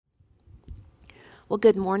Well,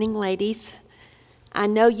 good morning, ladies. I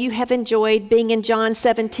know you have enjoyed being in John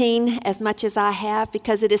 17 as much as I have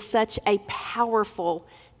because it is such a powerful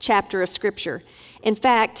chapter of Scripture. In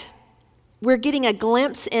fact, we're getting a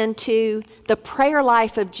glimpse into the prayer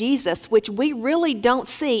life of Jesus, which we really don't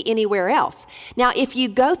see anywhere else. Now, if you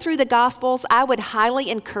go through the Gospels, I would highly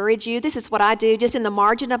encourage you. This is what I do, just in the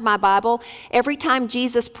margin of my Bible. Every time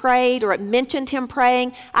Jesus prayed or it mentioned him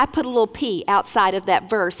praying, I put a little P outside of that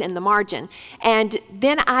verse in the margin. And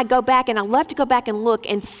then I go back, and I love to go back and look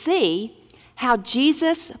and see how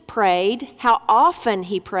Jesus prayed, how often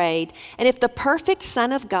he prayed. And if the perfect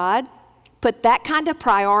Son of God put that kind of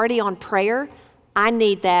priority on prayer, I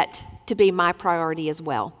need that to be my priority as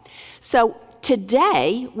well. So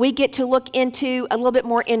today, we get to look into a little bit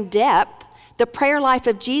more in depth the prayer life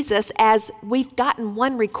of Jesus as we've gotten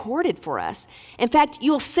one recorded for us. In fact,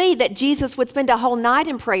 you'll see that Jesus would spend a whole night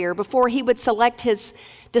in prayer before he would select his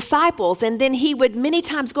disciples, and then he would many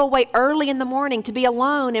times go away early in the morning to be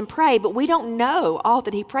alone and pray, but we don't know all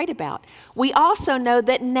that he prayed about. We also know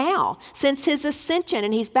that now, since his ascension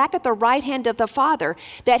and he's back at the right hand of the Father,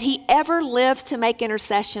 that he ever lives to make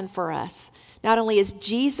intercession for us. Not only is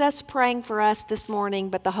Jesus praying for us this morning,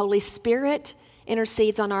 but the Holy Spirit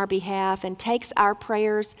intercedes on our behalf and takes our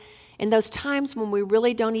prayers in those times when we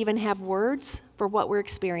really don't even have words for what we're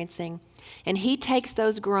experiencing. And he takes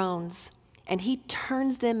those groans and he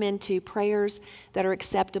turns them into prayers that are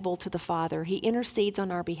acceptable to the Father. He intercedes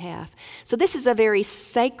on our behalf. So this is a very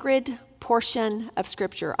sacred portion of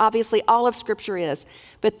Scripture. Obviously, all of Scripture is,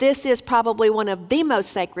 but this is probably one of the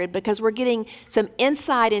most sacred because we're getting some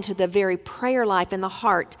insight into the very prayer life and the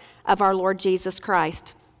heart of our Lord Jesus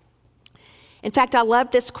Christ. In fact, I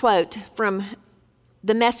love this quote from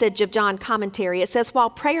the Message of John commentary. It says, while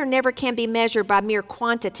prayer never can be measured by mere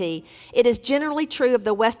quantity, it is generally true of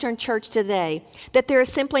the Western church today that there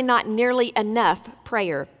is simply not nearly enough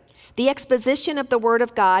prayer. The exposition of the Word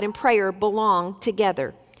of God and prayer belong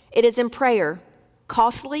together. It is in prayer,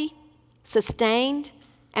 costly, sustained,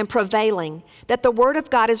 and prevailing, that the Word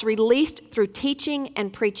of God is released through teaching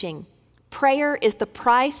and preaching. Prayer is the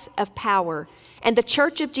price of power, and the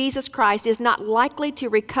Church of Jesus Christ is not likely to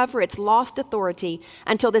recover its lost authority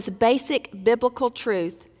until this basic biblical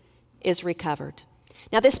truth is recovered.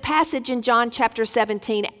 Now, this passage in John chapter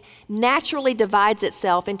 17 naturally divides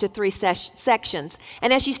itself into three sections.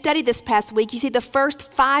 And as you studied this past week, you see the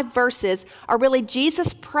first 5 verses are really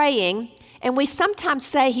Jesus praying. And we sometimes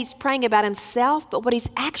say he's praying about himself, but what he's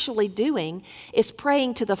actually doing is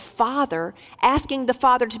praying to the Father, asking the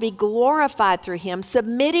Father to be glorified through him,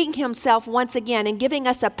 submitting himself once again and giving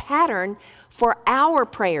us a pattern for our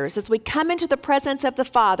prayers as we come into the presence of the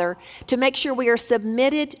Father to make sure we are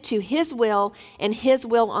submitted to his will and his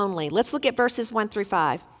will only. Let's look at verses 1 through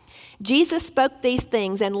 5. Jesus spoke these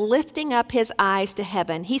things, and lifting up his eyes to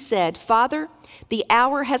heaven, he said, Father, the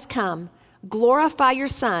hour has come. Glorify your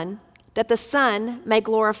Son, that the Son may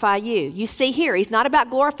glorify you. You see here, he's not about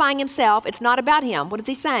glorifying himself. It's not about him. What is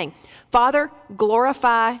he saying? Father,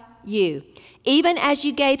 glorify you, even as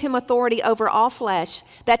you gave him authority over all flesh,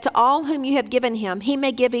 that to all whom you have given him, he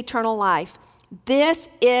may give eternal life. This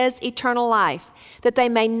is eternal life, that they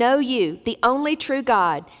may know you, the only true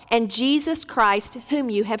God, and Jesus Christ, whom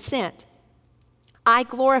you have sent. I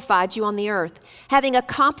glorified you on the earth, having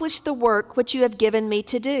accomplished the work which you have given me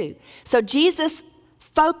to do. So Jesus'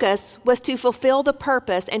 focus was to fulfill the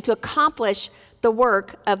purpose and to accomplish the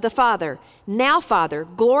work of the Father. Now, Father,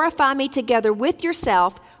 glorify me together with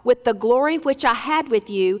yourself with the glory which I had with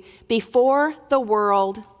you before the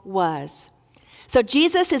world was. So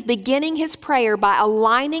Jesus is beginning his prayer by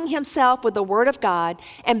aligning himself with the Word of God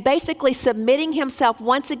and basically submitting himself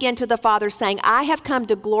once again to the Father, saying, I have come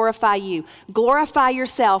to glorify you. Glorify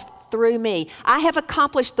yourself through me. I have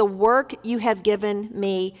accomplished the work you have given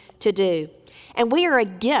me to do. And we are a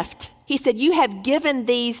gift. He said, you have given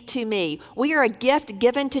these to me. We are a gift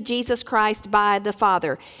given to Jesus Christ by the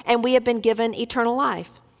Father, and we have been given eternal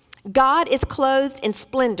life. God is clothed in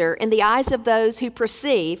splendor in the eyes of those who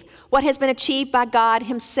perceive what has been achieved by God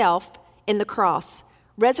himself in the cross,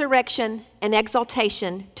 resurrection and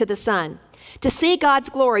exaltation to the Son. To see God's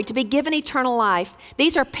glory, to be given eternal life,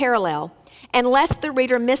 these are parallel. And lest the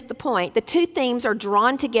reader miss the point, the two themes are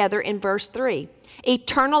drawn together in verse 3.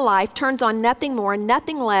 Eternal life turns on nothing more,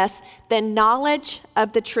 nothing less than knowledge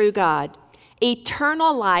of the true God.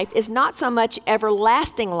 Eternal life is not so much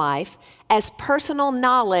everlasting life as personal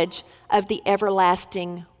knowledge of the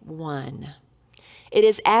everlasting one. It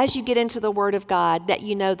is as you get into the Word of God that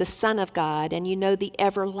you know the Son of God and you know the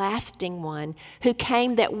everlasting one who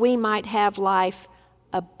came that we might have life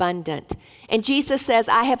abundant. And Jesus says,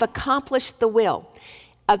 I have accomplished the will.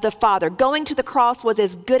 of the Father. Going to the cross was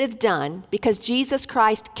as good as done because Jesus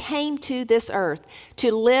Christ came to this earth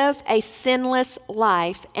to live a sinless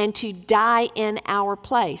life and to die in our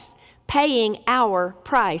place, paying our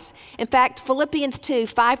price. In fact, Philippians 2,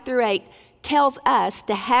 5-8 tells us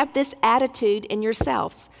to have this attitude in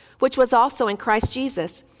yourselves, which was also in Christ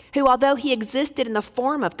Jesus, who, although he existed in the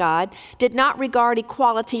form of God, did not regard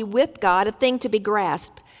equality with God a thing to be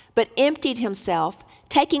grasped, but emptied himself,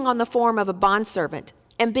 taking on the form of a bondservant,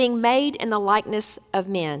 and being made in the likeness of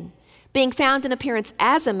men. Being found in appearance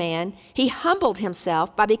as a man, he humbled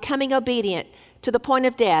himself by becoming obedient to the point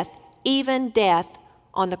of death, even death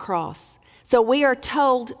on the cross. So we are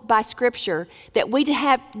told by Scripture that we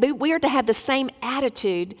are to have the same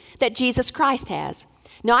attitude that Jesus Christ has.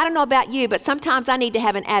 Now, I don't know about you, but sometimes I need to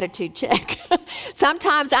have an attitude check.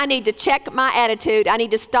 Sometimes I need to check my attitude. I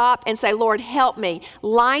need to stop and say, Lord, help me.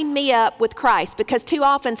 Line me up with Christ, because too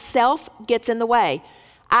often self gets in the way.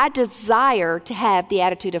 I desire to have the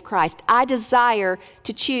attitude of Christ. I desire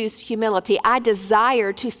to choose humility. I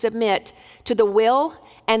desire to submit to the will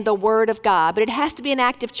and the word of God. But it has to be an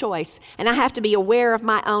active choice, and I have to be aware of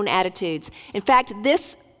my own attitudes. In fact,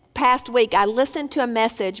 this past week, I listened to a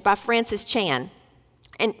message by Francis Chan.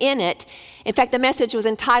 And in it, in fact, the message was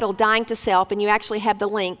entitled Dying to Self, and you actually have the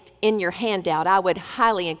link in your handout. I would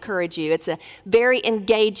highly encourage you. It's a very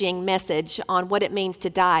engaging message on what it means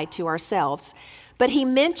to die to ourselves. But he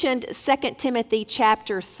mentioned 2 Timothy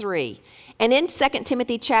chapter 3. And in 2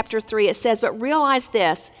 Timothy chapter 3, it says, but realize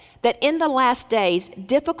this, that in the last days,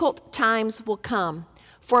 difficult times will come.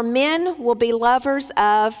 For men will be lovers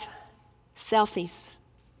of selfies.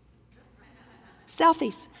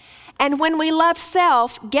 Selfies. And when we love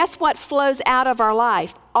self, guess what flows out of our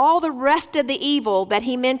life? All the rest of the evil that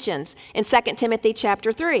he mentions in 2 Timothy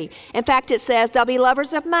chapter 3. In fact, it says they'll be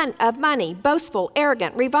lovers of money, boastful,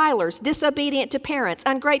 arrogant, revilers, disobedient to parents,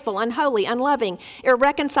 ungrateful, unholy, unloving,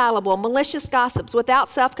 irreconcilable, malicious gossips, without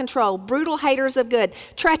self-control, brutal haters of good,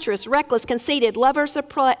 treacherous, reckless, conceited, lovers of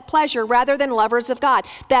pleasure rather than lovers of God.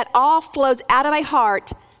 That all flows out of a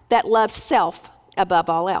heart that loves self above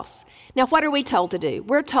all else. Now, what are we told to do?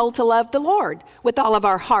 We're told to love the Lord with all of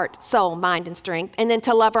our heart, soul, mind, and strength, and then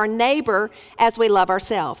to love our neighbor as we love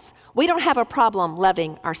ourselves. We don't have a problem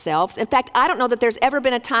loving ourselves. In fact, I don't know that there's ever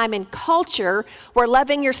been a time in culture where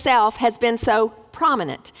loving yourself has been so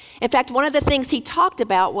prominent. In fact, one of the things he talked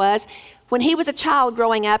about was when he was a child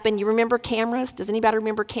growing up, and you remember cameras? Does anybody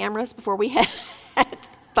remember cameras before we had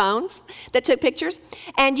phones that took pictures?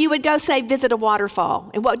 And you would go, say, visit a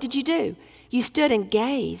waterfall. And what did you do? You stood and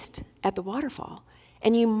gazed at the waterfall,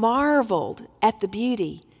 and you marveled at the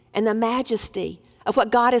beauty and the majesty of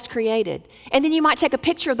what God has created. And then you might take a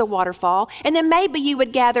picture of the waterfall, and then maybe you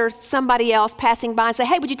would gather somebody else passing by and say,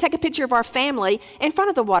 hey, would you take a picture of our family in front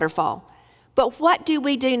of the waterfall? But what do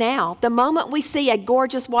we do now? The moment we see a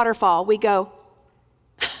gorgeous waterfall, we go,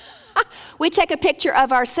 we take a picture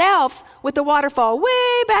of ourselves with the waterfall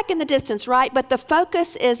way back in the distance, right? But the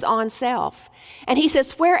focus is on self. And he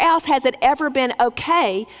says, where else has it ever been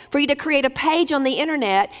okay for you to create a page on the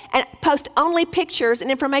internet and post only pictures and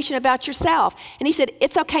information about yourself? And he said,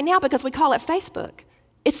 it's okay now because we call it Facebook.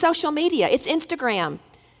 It's social media. It's Instagram.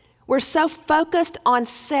 We're so focused on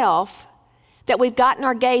self that we've gotten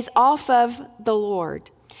our gaze off of the Lord.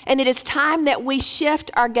 And it is time that we shift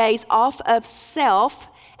our gaze off of self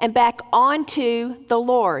and back onto the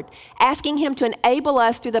Lord, asking him to enable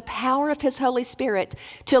us through the power of his Holy Spirit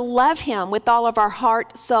to love him with all of our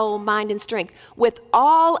heart, soul, mind, and strength, with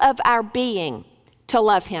all of our being to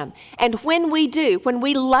love him. And when we do, when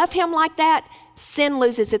we love him like that, sin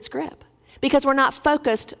loses its grip because we're not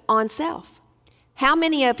focused on self. How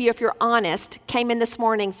many of you, if you're honest, came in this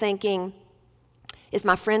morning thinking, is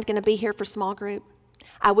my friend going to be here for small group?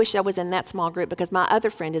 I wish I was in that small group because my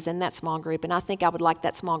other friend is in that small group, and I think I would like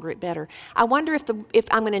that small group better. I wonder if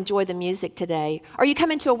I'm going to enjoy the music today. Or you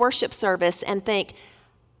come into a worship service and think,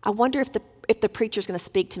 I wonder if the preacher's going to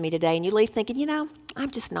speak to me today, and you leave thinking,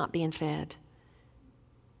 I'm just not being fed.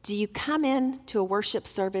 Do you come in to a worship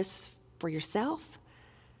service for yourself?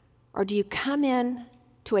 Or do you come in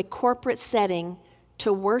to a corporate setting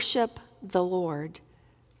to worship the Lord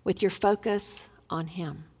with your focus on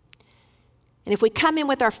him? And if we come in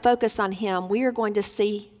with our focus on him, we are going to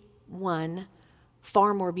see one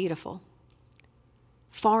far more beautiful,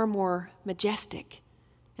 far more majestic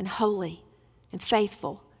and holy and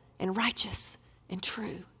faithful and righteous and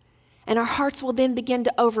true. And our hearts will then begin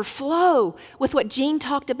to overflow with what Jean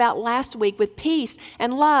talked about last week, with peace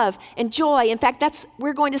and love and joy. In fact,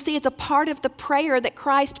 we're going to see as a part of the prayer that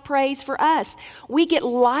Christ prays for us. We get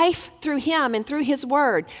life through him and through his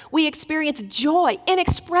word. We experience joy,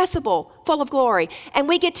 inexpressible, full of glory. And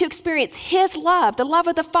we get to experience his love, the love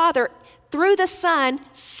of the Father, through the Son,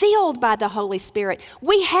 sealed by the Holy Spirit.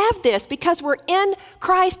 We have this because we're in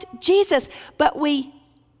Christ Jesus, but we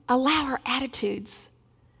allow our attitudes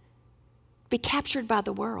be captured by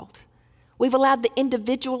the world. We've allowed the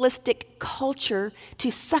individualistic culture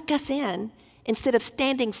to suck us in instead of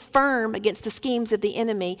standing firm against the schemes of the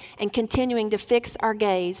enemy and continuing to fix our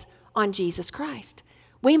gaze on Jesus Christ.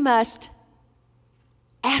 We must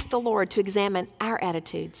ask the Lord to examine our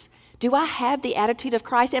attitudes. Do I have the attitude of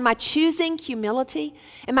Christ? Am I choosing humility?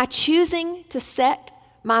 Am I choosing to set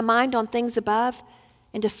my mind on things above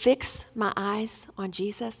and to fix my eyes on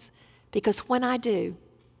Jesus? Because when I do,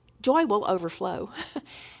 joy will overflow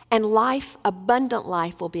and life, abundant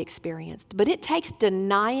life will be experienced. But it takes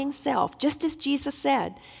denying self, just as Jesus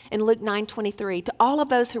said in Luke 9:23 to all of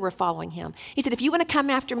those who were following him. He said, if you want to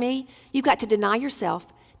come after me, you've got to deny yourself,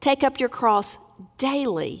 take up your cross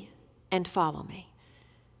daily and follow me.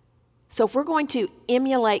 So if we're going to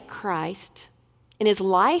emulate Christ in his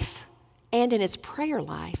life and in his prayer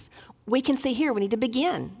life, we can see here we need to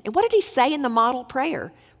begin. And what did he say in the model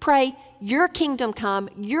prayer? Pray, your kingdom come,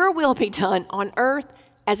 your will be done on earth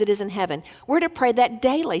as it is in heaven. We're to pray that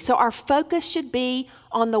daily. So our focus should be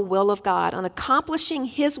on the will of God, on accomplishing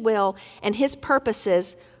his will and his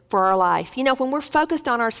purposes for our life. You know, when we're focused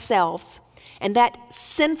on ourselves and that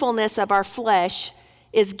sinfulness of our flesh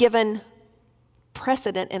is given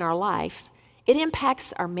precedent in our life, it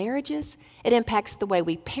impacts our marriages, it impacts the way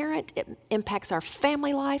we parent, it impacts our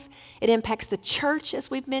family life, it impacts the church,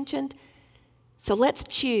 as we've mentioned. So let's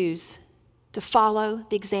choose to follow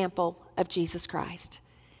the example of Jesus Christ.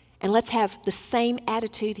 And let's have the same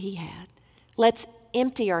attitude he had. Let's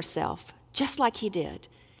empty ourselves just like he did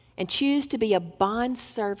and choose to be a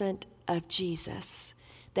bondservant of Jesus,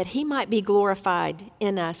 that he might be glorified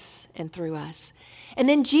in us and through us. And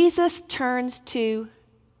then Jesus turns to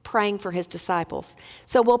praying for his disciples.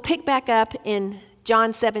 So we'll pick back up in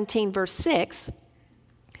John 17, verse 6.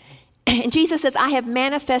 And Jesus says, I have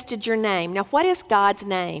manifested your name. Now, what is God's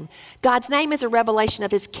name? God's name is a revelation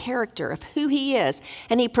of his character, of who he is.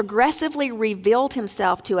 And he progressively revealed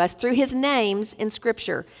himself to us through his names in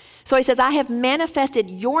Scripture. So he says, I have manifested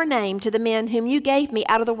your name to the men whom you gave me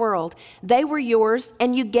out of the world. They were yours,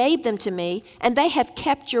 and you gave them to me, and they have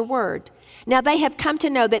kept your word. Now they have come to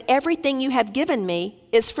know that everything you have given me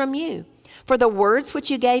is from you. For the words which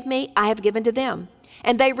you gave me, I have given to them.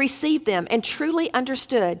 And they received them and truly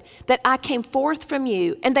understood that I came forth from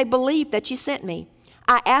you, and they believed that you sent me.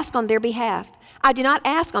 I ask on their behalf. I do not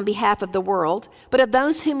ask on behalf of the world, but of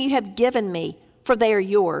those whom you have given me, for they are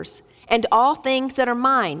yours. And all things that are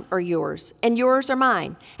mine are yours, and yours are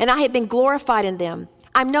mine. And I have been glorified in them.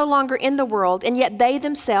 I'm no longer in the world, and yet they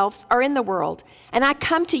themselves are in the world. And I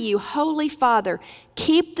come to you, Holy Father,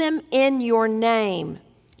 keep them in your name,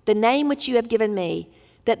 the name which you have given me,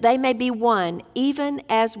 that they may be one, even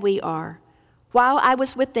as we are. While I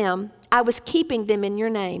was with them, I was keeping them in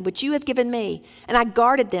your name, which you have given me, and I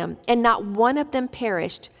guarded them, and not one of them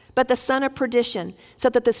perished, but the son of perdition, so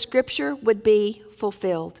that the scripture would be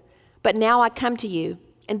fulfilled. But now I come to you,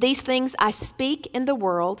 and these things I speak in the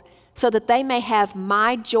world, so that they may have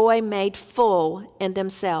my joy made full in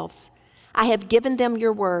themselves. I have given them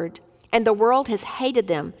your word, and the world has hated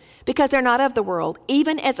them, because they're not of the world,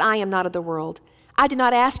 even as I am not of the world. I do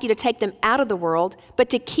not ask you to take them out of the world, but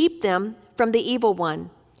to keep them from the evil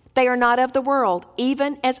one. They are not of the world,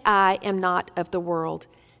 even as I am not of the world.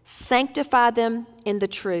 Sanctify them in the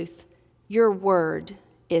truth. Your word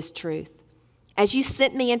is truth. As you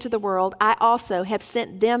sent me into the world, I also have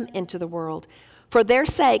sent them into the world. For their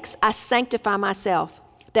sakes I sanctify myself,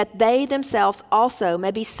 that they themselves also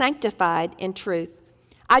may be sanctified in truth.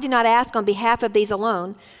 I do not ask on behalf of these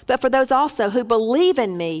alone, but for those also who believe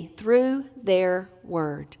in me through their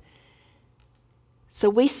word. So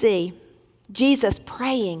we see Jesus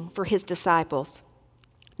praying for his disciples.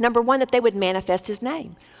 Number one, that they would manifest his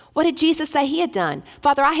name. What did Jesus say he had done?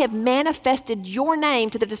 Father, I have manifested your name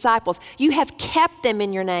to the disciples. You have kept them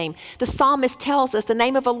in your name. The psalmist tells us the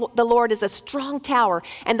name of the Lord is a strong tower,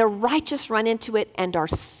 and the righteous run into it and are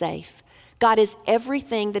safe. God is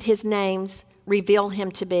everything that his names reveal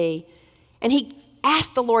him to be. And he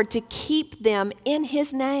asked the Lord to keep them in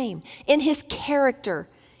his name, in his character,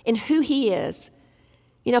 in who he is.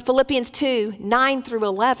 You know, Philippians 2, 9 through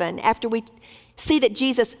 11, after we see that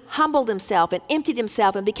Jesus humbled himself and emptied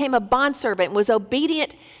himself and became a bondservant and was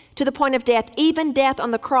obedient to the point of death, even death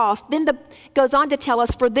on the cross. Then goes on to tell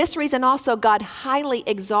us, for this reason also God highly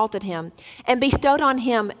exalted him and bestowed on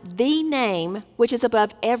him the name which is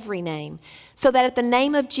above every name, so that at the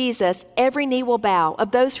name of Jesus every knee will bow,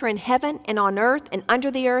 of those who are in heaven and on earth and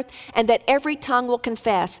under the earth, and that every tongue will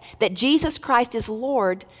confess that Jesus Christ is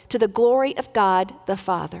Lord, to the glory of God the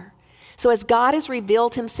Father. So as God has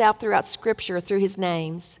revealed himself throughout Scripture through his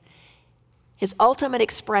names, his ultimate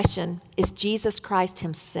expression is Jesus Christ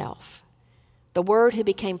himself, the Word who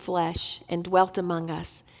became flesh and dwelt among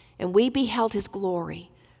us, and we beheld his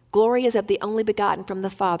glory. Glory is of the only begotten from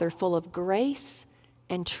the Father, full of grace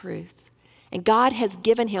and truth. And God has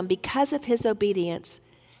given him, because of his obedience,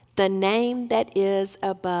 the name that is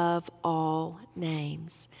above all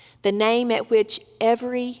names, the name at which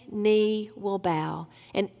every knee will bow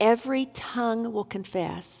and every tongue will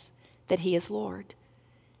confess that he is Lord.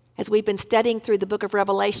 As we've been studying through the book of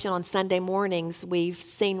Revelation on Sunday mornings, we've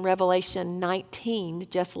seen Revelation 19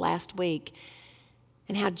 just last week,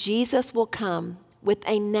 and how Jesus will come with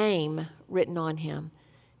a name written on him,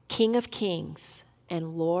 King of Kings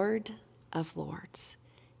and Lord of Lords.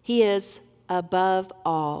 He is above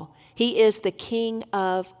all. He is the King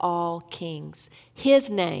of all kings. His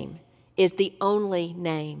name is the only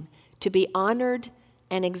name to be honored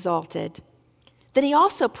and exalted. Then he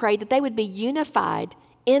also prayed that they would be unified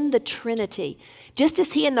in the Trinity. Just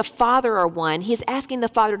as he and the Father are one, he's asking the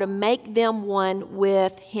Father to make them one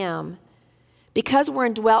with him. Because we're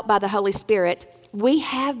indwelt by the Holy Spirit, we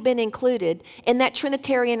have been included in that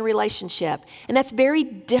Trinitarian relationship. And that's very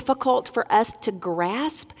difficult for us to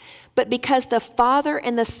grasp. But because the Father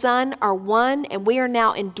and the Son are one, and we are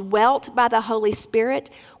now indwelt by the Holy Spirit,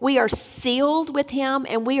 we are sealed with him,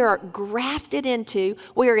 and we are grafted into,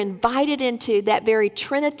 we are invited into that very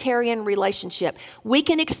Trinitarian relationship. We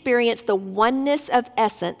can experience the oneness of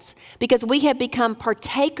essence because we have become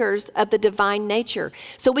partakers of the divine nature.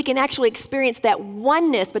 So we can actually experience that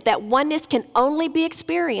oneness, but that oneness can only be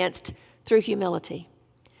experienced through humility,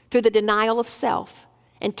 through the denial of self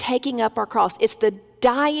and taking up our cross. It's the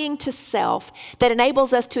dying to self that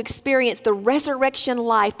enables us to experience the resurrection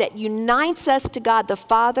life that unites us to God the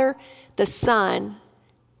Father, the Son,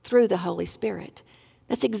 through the Holy Spirit.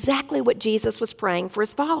 That's exactly what Jesus was praying for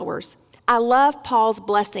his followers. I love Paul's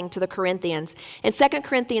blessing to the Corinthians. In 2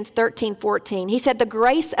 Corinthians 13:14, he said, "The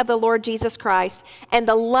grace of the Lord Jesus Christ and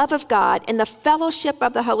the love of God and the fellowship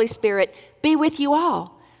of the Holy Spirit be with you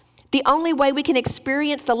all." The only way we can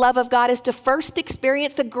experience the love of God is to first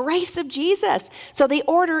experience the grace of Jesus. So the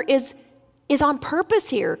order is on purpose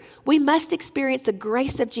here. We must experience the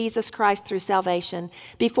grace of Jesus Christ through salvation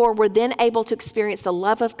before we're then able to experience the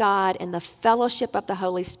love of God and the fellowship of the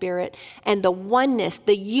Holy Spirit and the oneness,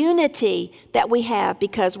 the unity that we have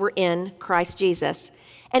because we're in Christ Jesus.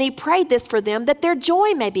 And he prayed this for them, that their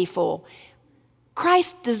joy may be full.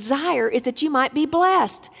 Christ's desire is that you might be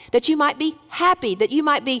blessed, that you might be happy, that you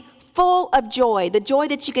might be full of joy, the joy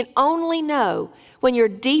that you can only know when your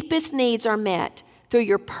deepest needs are met through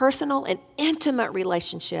your personal and intimate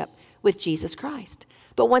relationship with Jesus Christ.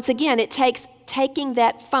 But once again, it takes taking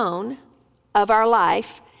that phone of our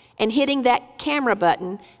life and hitting that camera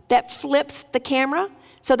button that flips the camera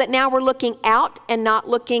so that now we're looking out and not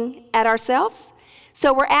looking at ourselves.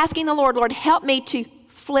 So we're asking the Lord, Lord, help me to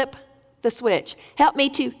flip the switch. Help me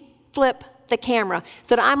to flip the camera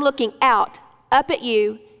so that I'm looking out, up at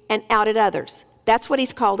you, and out at others. That's what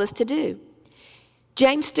he's called us to do.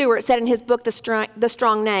 James Stewart said in his book, The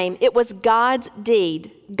Strong Name, it was God's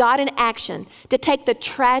deed, God in action, to take the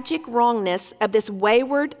tragic wrongness of this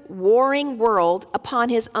wayward, warring world upon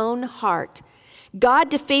his own heart. God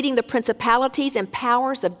defeating the principalities and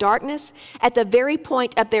powers of darkness at the very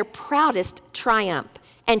point of their proudest triumph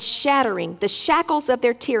and shattering the shackles of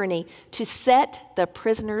their tyranny to set the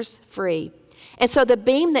prisoners free. And so the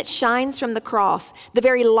beam that shines from the cross, the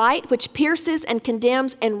very light which pierces and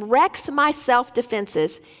condemns and wrecks my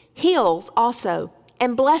self-defenses, heals also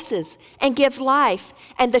and blesses and gives life.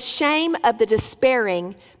 And the shame of the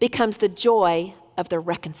despairing becomes the joy of the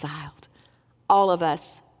reconciled. All of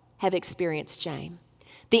us have experienced shame.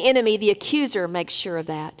 The enemy, the accuser, makes sure of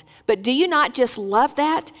that. But do you not just love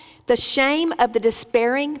that? The shame of the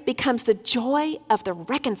despairing becomes the joy of the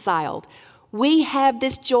reconciled. We have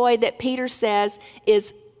this joy that Peter says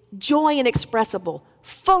is joy inexpressible,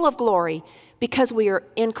 full of glory, because we are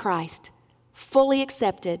in Christ, fully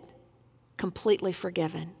accepted, completely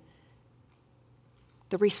forgiven.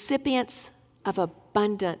 The recipients of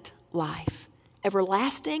abundant life,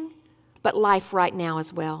 everlasting, but life right now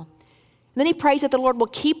as well. And then he prays that the Lord will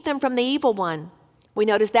keep them from the evil one. We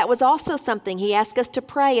notice that was also something he asked us to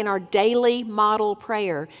pray in our daily model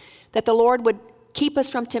prayer, that the Lord would keep us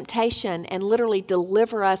from temptation and literally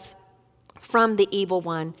deliver us from the evil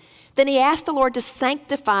one. Then he asked the Lord to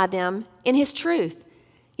sanctify them in his truth.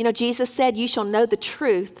 You know, Jesus said, you shall know the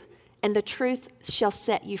truth, and the truth shall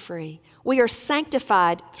set you free. We are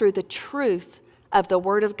sanctified through the truth of the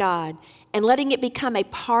Word of God and letting it become a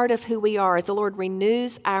part of who we are as the Lord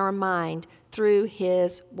renews our mind through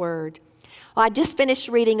his Word. Well, I just finished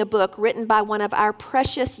reading a book written by one of our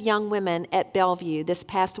precious young women at Bellevue this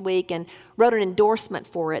past week and wrote an endorsement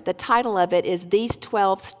for it. The title of it is These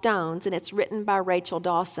 12 Stones, and it's written by Rachel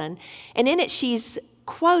Dawson. And in it, she's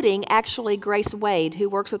quoting actually Grace Wade, who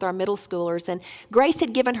works with our middle schoolers. And Grace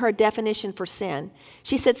had given her a definition for sin.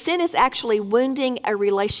 She said, sin is actually wounding a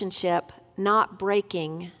relationship, not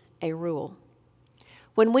breaking a rule.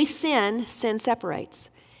 When we sin, sin separates.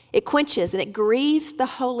 It quenches and it grieves the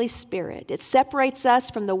Holy Spirit. It separates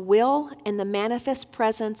us from the will and the manifest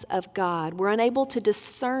presence of God. We're unable to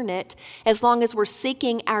discern it as long as we're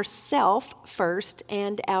seeking ourself first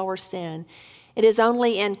and our sin. It is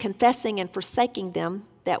only in confessing and forsaking them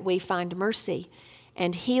that we find mercy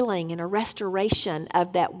and healing and a restoration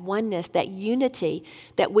of that oneness, that unity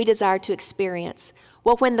that we desire to experience.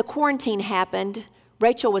 Well, when the quarantine happened,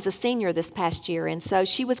 Rachel was a senior this past year, and so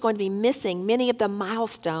she was going to be missing many of the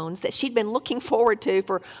milestones that she'd been looking forward to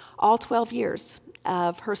for all 12 years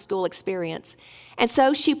of her school experience. And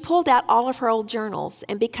so she pulled out all of her old journals,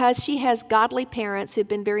 and because she has godly parents who've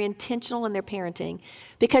been very intentional in their parenting,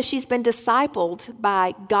 because she's been discipled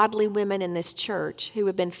by godly women in this church who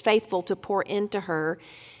have been faithful to pour into her,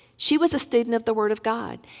 she was a student of the Word of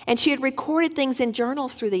God. And she had recorded things in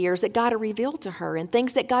journals through the years that God had revealed to her and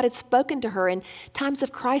things that God had spoken to her in times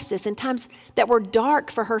of crisis and times that were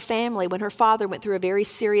dark for her family when her father went through a very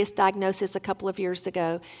serious diagnosis a couple of years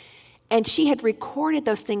ago. And she had recorded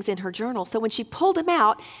those things in her journal. So when she pulled them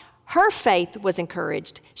out, her faith was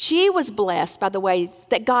encouraged. She was blessed by the ways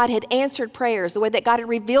that God had answered prayers, the way that God had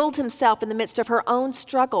revealed himself in the midst of her own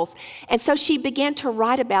struggles. And so she began to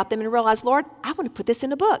write about them and realized, Lord, I want to put this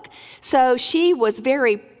in a book. So she was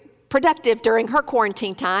very productive during her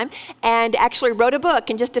quarantine time and actually wrote a book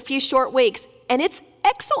in just a few short weeks. And it's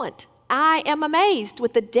excellent. I am amazed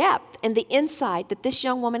with the depth and the insight that this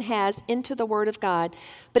young woman has into the Word of God.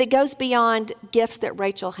 But it goes beyond gifts that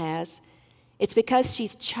Rachel has. It's because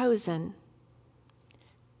she's chosen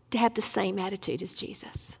to have the same attitude as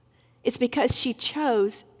Jesus. It's because she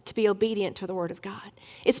chose to be obedient to the Word of God.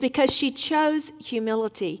 It's because she chose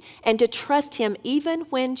humility and to trust him even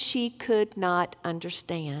when she could not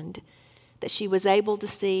understand, that she was able to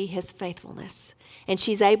see his faithfulness. And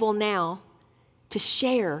she's able now to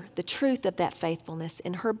share the truth of that faithfulness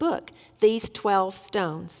in her book, These 12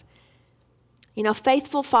 Stones. You know,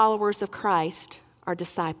 faithful followers of Christ are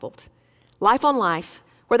discipled. Life on life,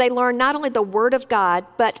 where they learn not only the Word of God,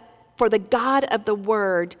 but for the God of the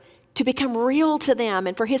Word to become real to them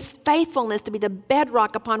and for his faithfulness to be the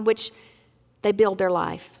bedrock upon which they build their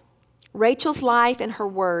life. Rachel's life and her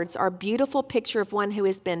words are a beautiful picture of one who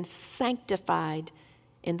has been sanctified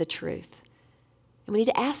in the truth. And we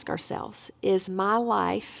need to ask ourselves, is my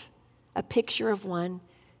life a picture of one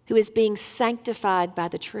who is being sanctified by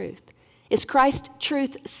the truth? Is Christ's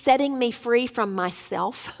truth setting me free from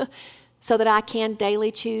myself so that I can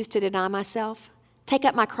daily choose to deny myself, take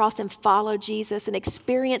up my cross and follow Jesus and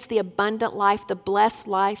experience the abundant life, the blessed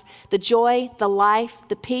life, the joy, the life,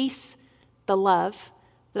 the peace, the love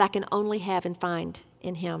that I can only have and find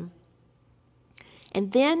in him?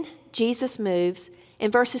 And then Jesus moves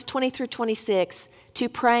in verses 20 through 26 to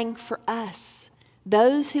praying for us,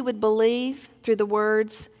 those who would believe through the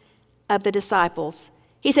words of the disciples.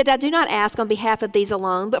 He said, I do not ask on behalf of these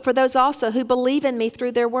alone, but for those also who believe in me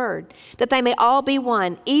through their word, that they may all be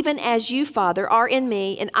one, even as you, Father, are in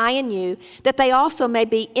me and I in you, that they also may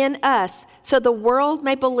be in us, so the world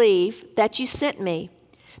may believe that you sent me.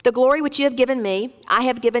 The glory which you have given me, I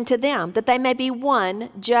have given to them, that they may be one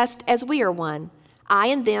just as we are one, I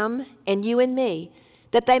in them and you in me,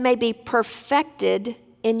 that they may be perfected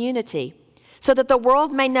in unity, so that the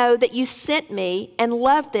world may know that you sent me and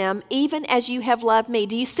loved them even as you have loved me.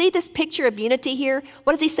 Do you see this picture of unity here?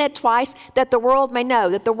 What has he said twice? That the world may know,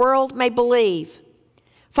 that the world may believe.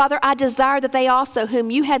 Father, I desire that they also,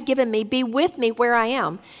 whom you have given me, be with me where I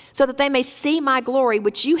am, so that they may see my glory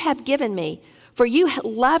which you have given me. For you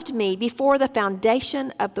loved me before the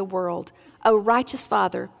foundation of the world. O righteous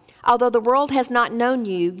Father, although the world has not known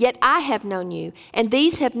you, yet I have known you, and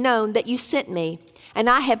these have known that you sent me. And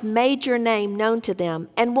I have made your name known to them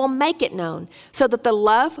and will make it known, so that the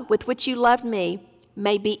love with which you loved me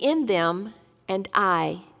may be in them and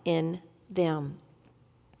I in them.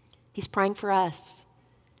 He's praying for us.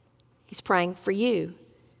 He's praying for you.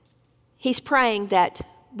 He's praying that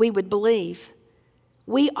we would believe.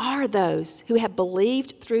 We are those who have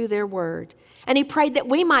believed through their word. And he prayed that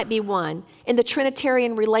we might be one in the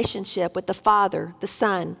Trinitarian relationship with the Father, the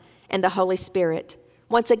Son, and the Holy Spirit.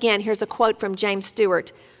 Once again, here's a quote from James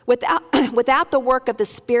Stewart. Without the work of the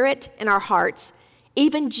Spirit in our hearts,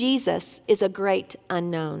 even Jesus is a great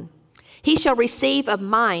unknown. He shall receive of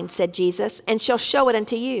mine, said Jesus, and shall show it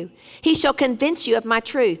unto you. He shall convince you of my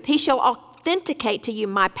truth. He shall authenticate to you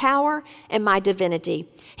my power and my divinity.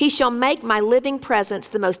 He shall make my living presence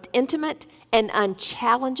the most intimate and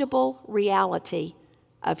unchallengeable reality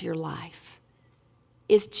of your life.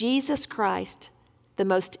 Is Jesus Christ the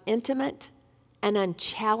most intimate and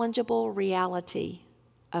unchallengeable reality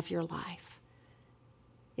of your life?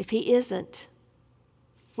 If he isn't,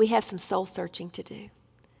 we have some soul searching to do.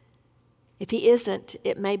 If he isn't,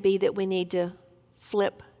 it may be that we need to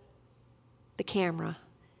flip the camera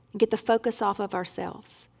and get the focus off of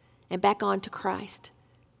ourselves and back onto Christ,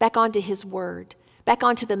 back onto his word, back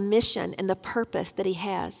onto the mission and the purpose that he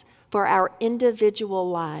has for our individual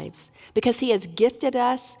lives, because he has gifted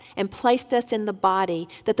us and placed us in the body,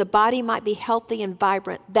 that the body might be healthy and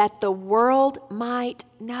vibrant, that the world might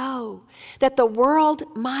know, that the world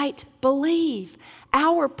might believe.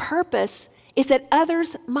 Our purpose is that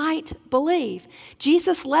others might believe.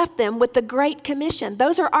 Jesus left them with the Great Commission.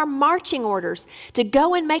 Those are our marching orders to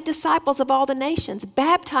go and make disciples of all the nations,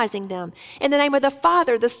 baptizing them in the name of the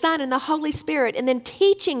Father, the Son, and the Holy Spirit, and then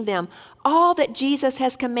teaching them all that Jesus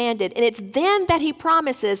has commanded. And it's then that he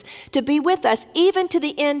promises to be with us even to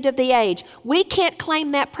the end of the age. We can't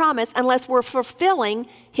claim that promise unless we're fulfilling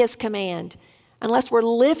his command, unless we're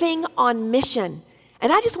living on mission.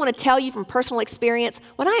 And I just want to tell you from personal experience,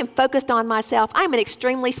 when I am focused on myself, I'm an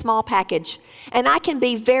extremely small package. And I can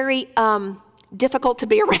be very difficult to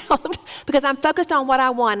be around because I'm focused on what I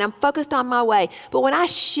want. I'm focused on my way. But when I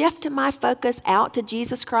shift my focus out to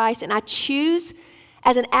Jesus Christ and I choose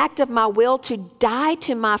as an act of my will to die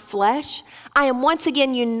to my flesh, I am once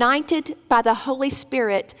again united by the Holy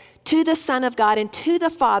Spirit to the Son of God and to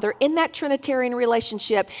the Father in that Trinitarian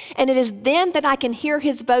relationship. And it is then that I can hear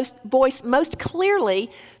his voice most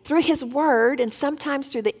clearly through his word and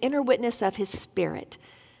sometimes through the inner witness of his Spirit,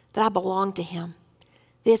 that I belong to him.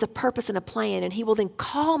 There's a purpose and a plan, and he will then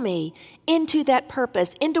call me into that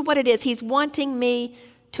purpose, into what it is he's wanting me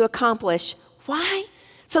to accomplish. Why?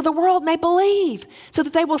 So the world may believe, so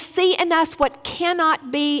that they will see in us what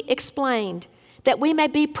cannot be explained, that we may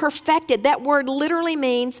be perfected. That word literally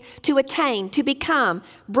means to attain, to become,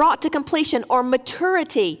 brought to completion or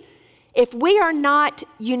maturity. If we are not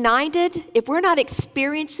united, if we're not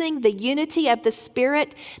experiencing the unity of the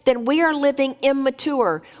Spirit, then we are living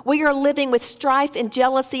immature. We are living with strife and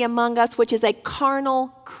jealousy among us, which is a carnal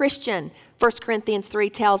Christian. 1 Corinthians 3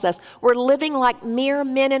 tells us we're living like mere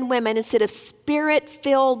men and women instead of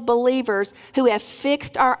Spirit-filled believers who have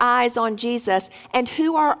fixed our eyes on Jesus and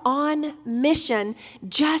who are on mission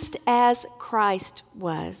just as Christ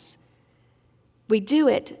was. We do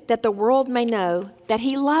it that the world may know that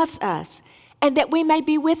he loves us and that we may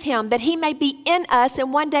be with him, that he may be in us,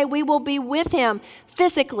 and one day we will be with him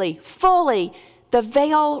physically, fully, the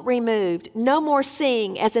veil removed, no more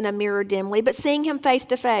seeing as in a mirror dimly, but seeing him face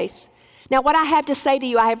to face. Now, what I have to say to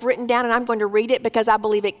you, I have written down, and I'm going to read it because I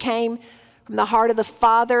believe it came from the heart of the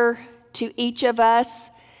Father to each of us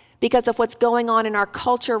because of what's going on in our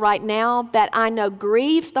culture right now that I know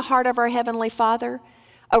grieves the heart of our Heavenly Father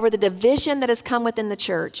over the division that has come within the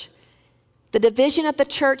church. The division of the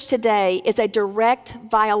church today is a direct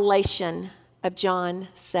violation of John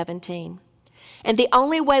 17. And the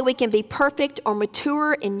only way we can be perfect or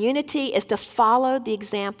mature in unity is to follow the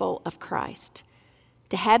example of Christ,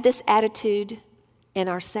 to have this attitude in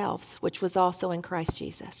ourselves, which was also in Christ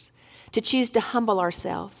Jesus, to choose to humble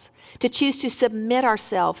ourselves, to choose to submit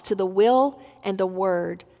ourselves to the will and the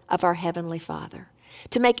word of our Heavenly Father,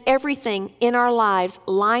 to make everything in our lives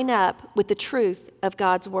line up with the truth of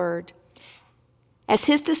God's word. As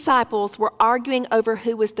his disciples were arguing over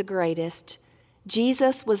who was the greatest,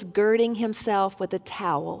 Jesus was girding himself with a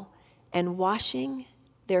towel and washing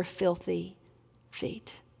their filthy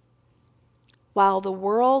feet, while the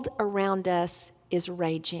world around us is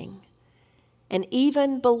raging, and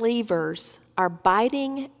even believers are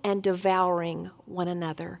biting and devouring one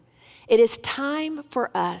another. It is time for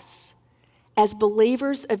us, as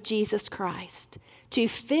believers of Jesus Christ, to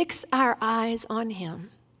fix our eyes on him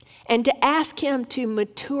and to ask him to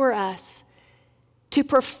mature us, to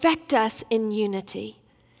perfect us in unity,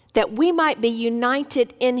 that we might be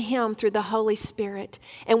united in him through the Holy Spirit,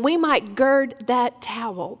 and we might gird that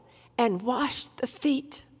towel and wash the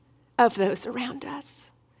feet of those around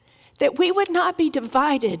us. That we would not be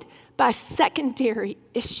divided by secondary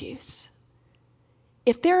issues.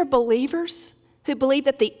 If there are believers who believe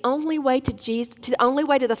that the only way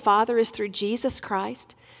to the Father is through Jesus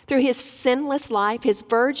Christ, through his sinless life, his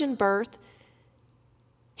virgin birth,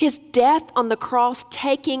 his death on the cross,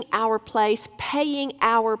 taking our place, paying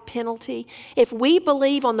our penalty. If we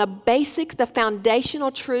believe on the basics, the foundational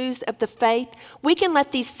truths of the faith, we can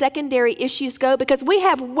let these secondary issues go because we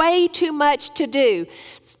have way too much to do.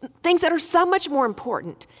 Things that are so much more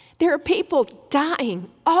important. There are people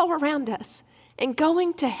dying all around us and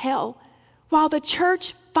going to hell while the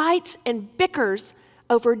church fights and bickers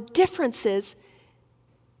over differences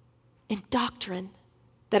in doctrine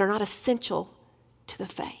that are not essential to the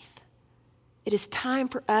faith. It is time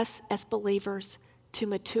for us as believers to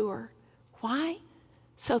mature. Why?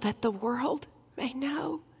 So that the world may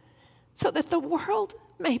know, so that the world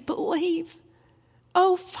may believe.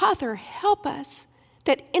 Oh, Father, help us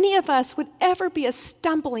that any of us would ever be a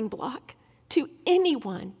stumbling block to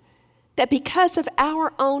anyone, that because of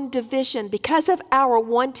our own division, because of our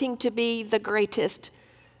wanting to be the greatest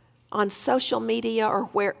on social media or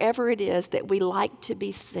wherever it is that we like to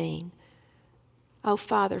be seen, oh,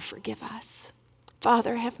 Father, forgive us.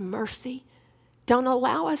 Father, have mercy. Don't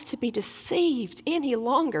allow us to be deceived any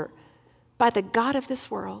longer by the God of this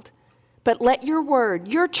world, but let your word,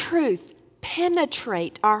 your truth,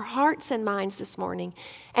 penetrate our hearts and minds this morning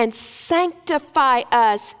and sanctify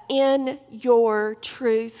us in your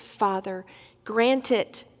truth, Father. Grant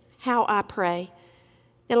it, how I pray.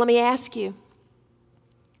 Now let me ask you,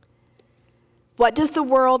 what does the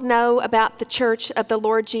world know about the church of the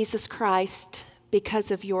Lord Jesus Christ because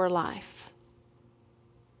of your life?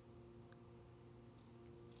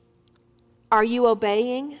 Are you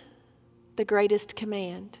obeying the greatest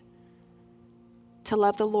command? To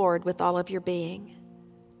love the Lord with all of your being.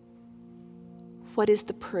 What is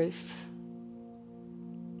the proof?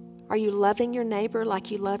 Are you loving your neighbor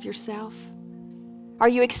like you love yourself? Are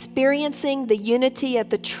you experiencing the unity of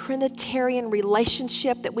the Trinitarian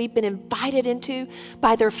relationship that we've been invited into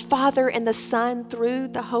by their Father and the Son through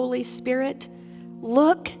the Holy Spirit?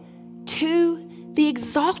 Look to the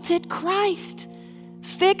exalted Christ.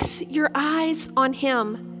 Fix your eyes on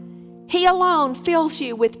him. He alone fills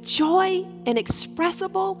you with joy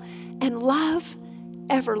inexpressible and love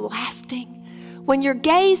everlasting. When your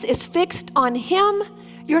gaze is fixed on him,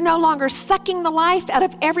 you're no longer sucking the life out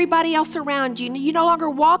of everybody else around you. You no longer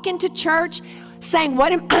walk into church saying,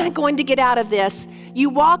 what am I going to get out of this? You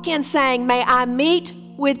walk in saying, may I meet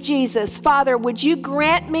with Jesus. Father, would you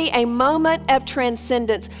grant me a moment of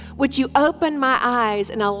transcendence? Would you open my eyes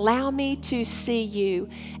and allow me to see you?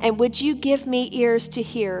 And would you give me ears to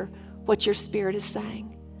hear what your Spirit is saying?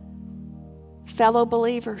 Fellow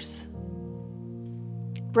believers,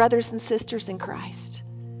 brothers and sisters in Christ,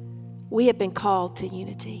 we have been called to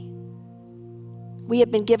unity. We have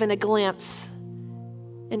been given a glimpse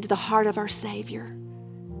into the heart of our Savior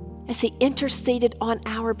as he interceded on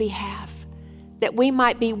our behalf, that we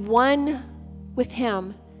might be one with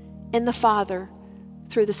him in the Father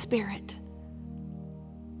through the Spirit.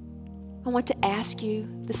 I want to ask you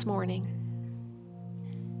this morning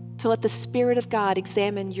to let the Spirit of God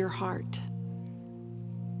examine your heart.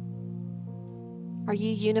 Are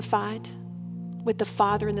you unified with the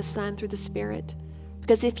Father and the Son through the Spirit?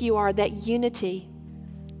 Because if you are, that unity,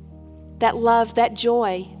 that love, that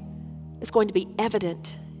joy is going to be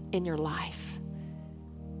evident in your life.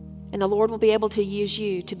 And the Lord will be able to use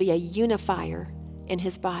you to be a unifier in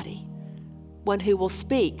his body, one who will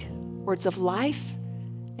speak words of life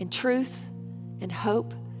and truth and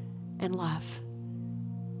hope and love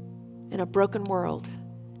in a broken world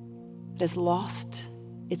that has lost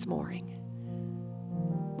its mooring.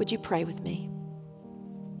 Would you pray with me?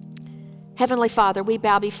 Heavenly Father, we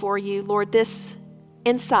bow before you. Lord, this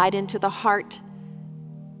insight into the heart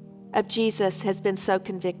of Jesus has been so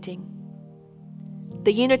convicting.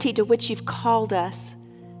 The unity to which you've called us,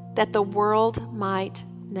 that the world might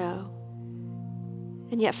know.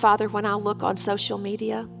 And yet, Father, when I look on social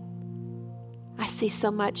media, I see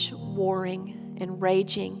so much warring and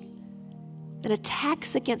raging and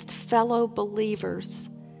attacks against fellow believers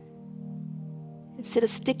instead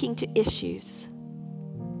of sticking to issues,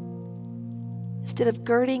 instead of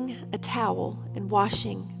girding a towel and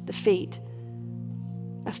washing the feet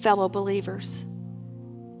of fellow believers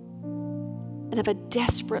and of a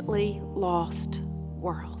desperately lost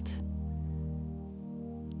world.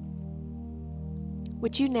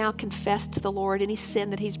 Would you now confess to the Lord any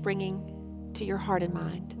sin that he's bringing to your heart and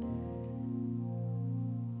mind?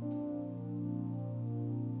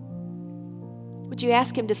 Would you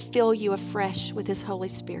ask him to fill you afresh with his Holy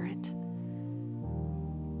Spirit?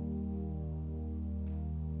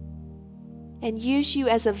 and use you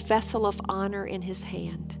as a vessel of honor in his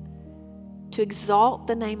hand to exalt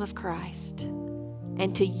the name of Christ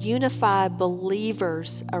and to unify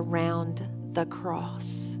believers around the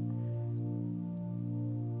cross.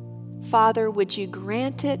 Father, would you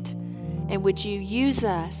grant it, and would you use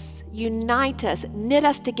us, unite us, knit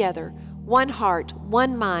us together, one heart,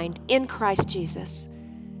 one mind in Christ Jesus,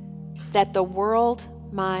 that the world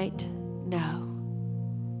might know.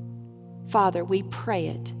 Father, we pray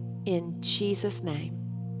it in Jesus' name.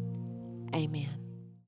 Amen.